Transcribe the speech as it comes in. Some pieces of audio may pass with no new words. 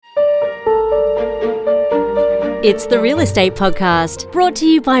It's the Real Estate Podcast, brought to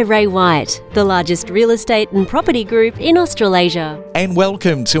you by Ray White, the largest real estate and property group in Australasia. And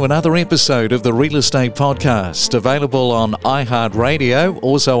welcome to another episode of the Real Estate Podcast, available on iHeartRadio,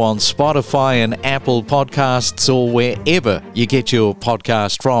 also on Spotify and Apple Podcasts, or wherever you get your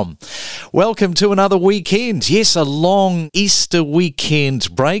podcast from. Welcome to another weekend. Yes, a long Easter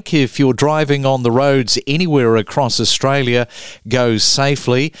weekend break. If you're driving on the roads anywhere across Australia, go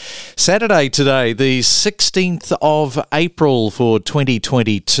safely. Saturday today, the 16th of April for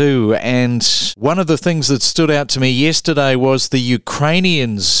 2022, and one of the things that stood out to me yesterday was the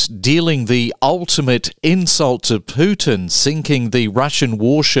Ukrainians dealing the ultimate insult to Putin, sinking the Russian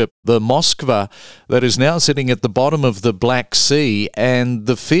warship, the Moskva, that is now sitting at the bottom of the Black Sea, and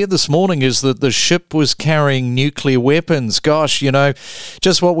the fear this morning is that the ship was carrying nuclear weapons. Gosh, you know,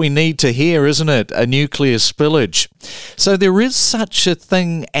 just what we need to hear, isn't it? A nuclear spillage. So there is such a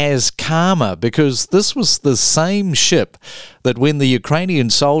thing as karma, because this was the same ship that when the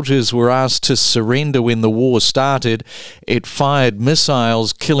Ukrainian soldiers were asked to surrender when the war started, it fired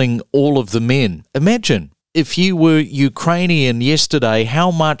missiles, killing all of the men. Imagine if you were Ukrainian yesterday, how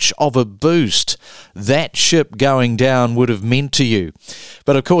much of a boost that ship going down would have meant to you.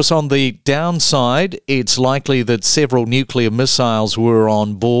 But of course, on the downside, it's likely that several nuclear missiles were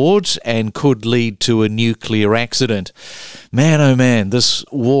on board and could lead to a nuclear accident. Man, oh man, this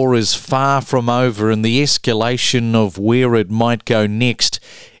war is far from over, and the escalation of where it might go next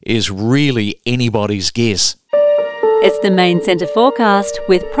is really anybody's guess. It's the Main Centre forecast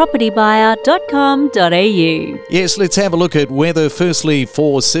with propertybuyer.com.au. Yes, let's have a look at weather. Firstly,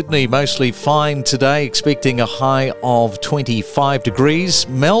 for Sydney, mostly fine today, expecting a high of 25 degrees.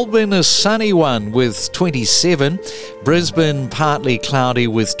 Melbourne, a sunny one with 27. Brisbane, partly cloudy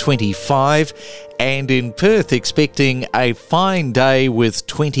with 25. And in Perth, expecting a fine day with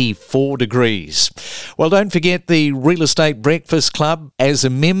 24 degrees. Well, don't forget the Real Estate Breakfast Club. As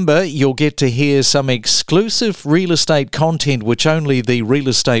a member, you'll get to hear some exclusive real estate content which only the Real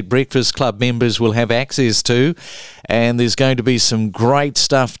Estate Breakfast Club members will have access to. And there's going to be some great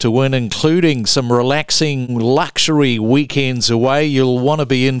stuff to win, including some relaxing luxury weekends away. You'll want to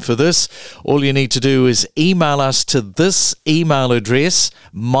be in for this. All you need to do is email us to this email address,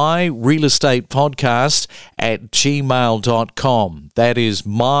 myrealestatepodcast@gmail.com. That is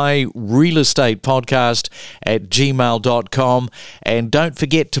myrealestatepodcast@gmail.com. And don't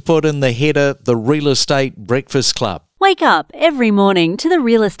forget to put in the header, the Real Estate Breakfast Club. Wake up every morning to the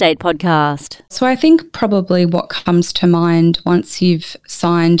Real Estate Podcast. So I think probably what comes to mind once you've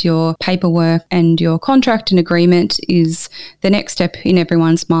signed your paperwork and your contract and agreement is the next step in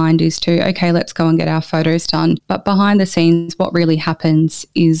everyone's mind is to, okay, let's go and get our photos done. But behind the scenes, what really happens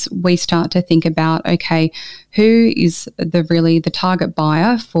is we start to think about, okay, who is the target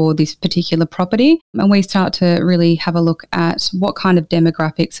buyer for this particular property? And we start to really have a look at what kind of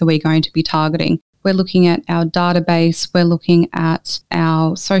demographics are we going to be targeting. We're looking at our database, we're looking at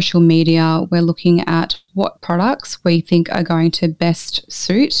our social media, we're looking at what products we think are going to best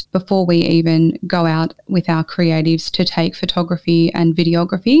suit before we even go out with our creatives to take photography and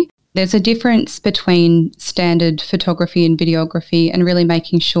videography. There's a difference between standard photography and videography and really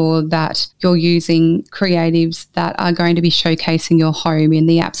making sure that you're using creatives that are going to be showcasing your home in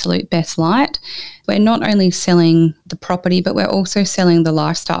the absolute best light. We're not only selling the property, but we're also selling the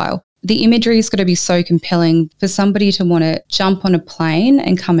lifestyle. The imagery is going to be so compelling for somebody to want to jump on a plane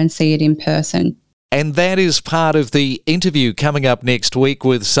and come and see it in person. And that is part of the interview coming up next week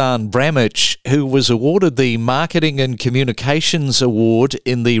with San Bramich, who was awarded the Marketing and Communications Award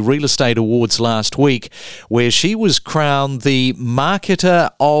in the Real Estate Awards last week, where she was crowned the Marketer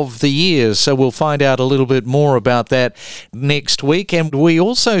of the Year. So we'll find out a little bit more about that next week. And we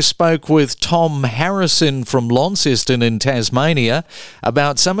also spoke with Tom Harrison from Launceston in Tasmania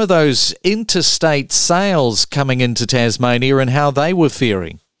about some of those interstate sales coming into Tasmania and how they were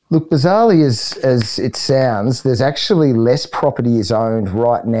faring. Look, bizarrely as it sounds, there's actually less property is owned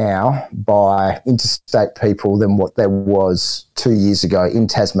right now by interstate people than what there was 2 years ago in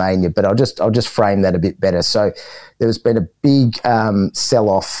Tasmania. But I'll just frame that a bit better. So there's been a big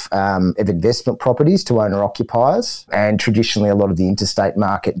sell-off of investment properties to owner-occupiers, and traditionally a lot of the interstate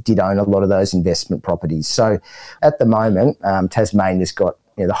market did own a lot of those investment properties. So at the moment, Tasmania's got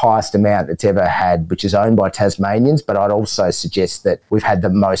the highest amount it's ever had, which is owned by Tasmanians, but I'd also suggest that we've had the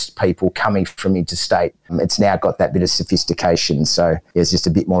most people coming from interstate. It's now got that bit of sophistication, so there's just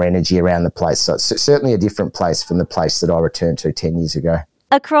a bit more energy around the place. So it's certainly a different place from the place that I returned to 10 years ago.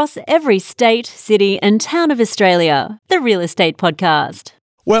 Across every state, city and town of Australia, the Real Estate Podcast.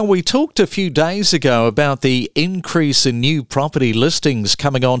 Well, we talked a few days ago about the increase in new property listings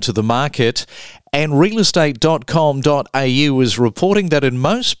coming onto the market, And realestate.com.au is reporting that in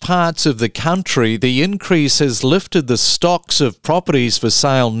most parts of the country, the increase has lifted the stocks of properties for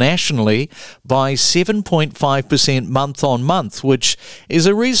sale nationally by 7.5% month on month, which is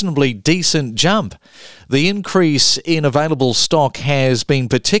a reasonably decent jump. The increase in available stock has been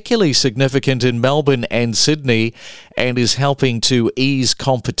particularly significant in Melbourne and Sydney and is helping to ease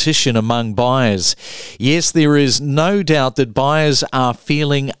competition among buyers. Yes, there is no doubt that buyers are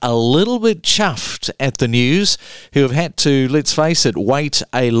feeling a little bit chuffed at the news, who have had to, let's face it, wait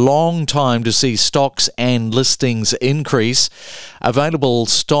a long time to see stocks and listings increase. Available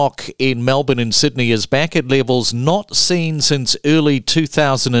stock in Melbourne and Sydney is back at levels not seen since early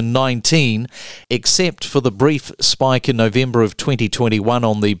 2019, except for the brief spike in November of 2021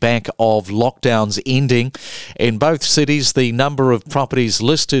 on the back of lockdowns ending. In both cities, the number of properties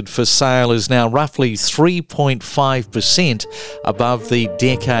listed for sale is now roughly 3.5% above the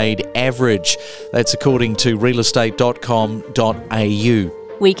decade average. That's according to realestate.com.au.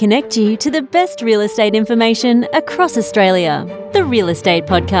 We connect you to the best real estate information across Australia. The Real Estate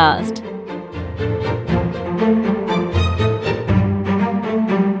Podcast.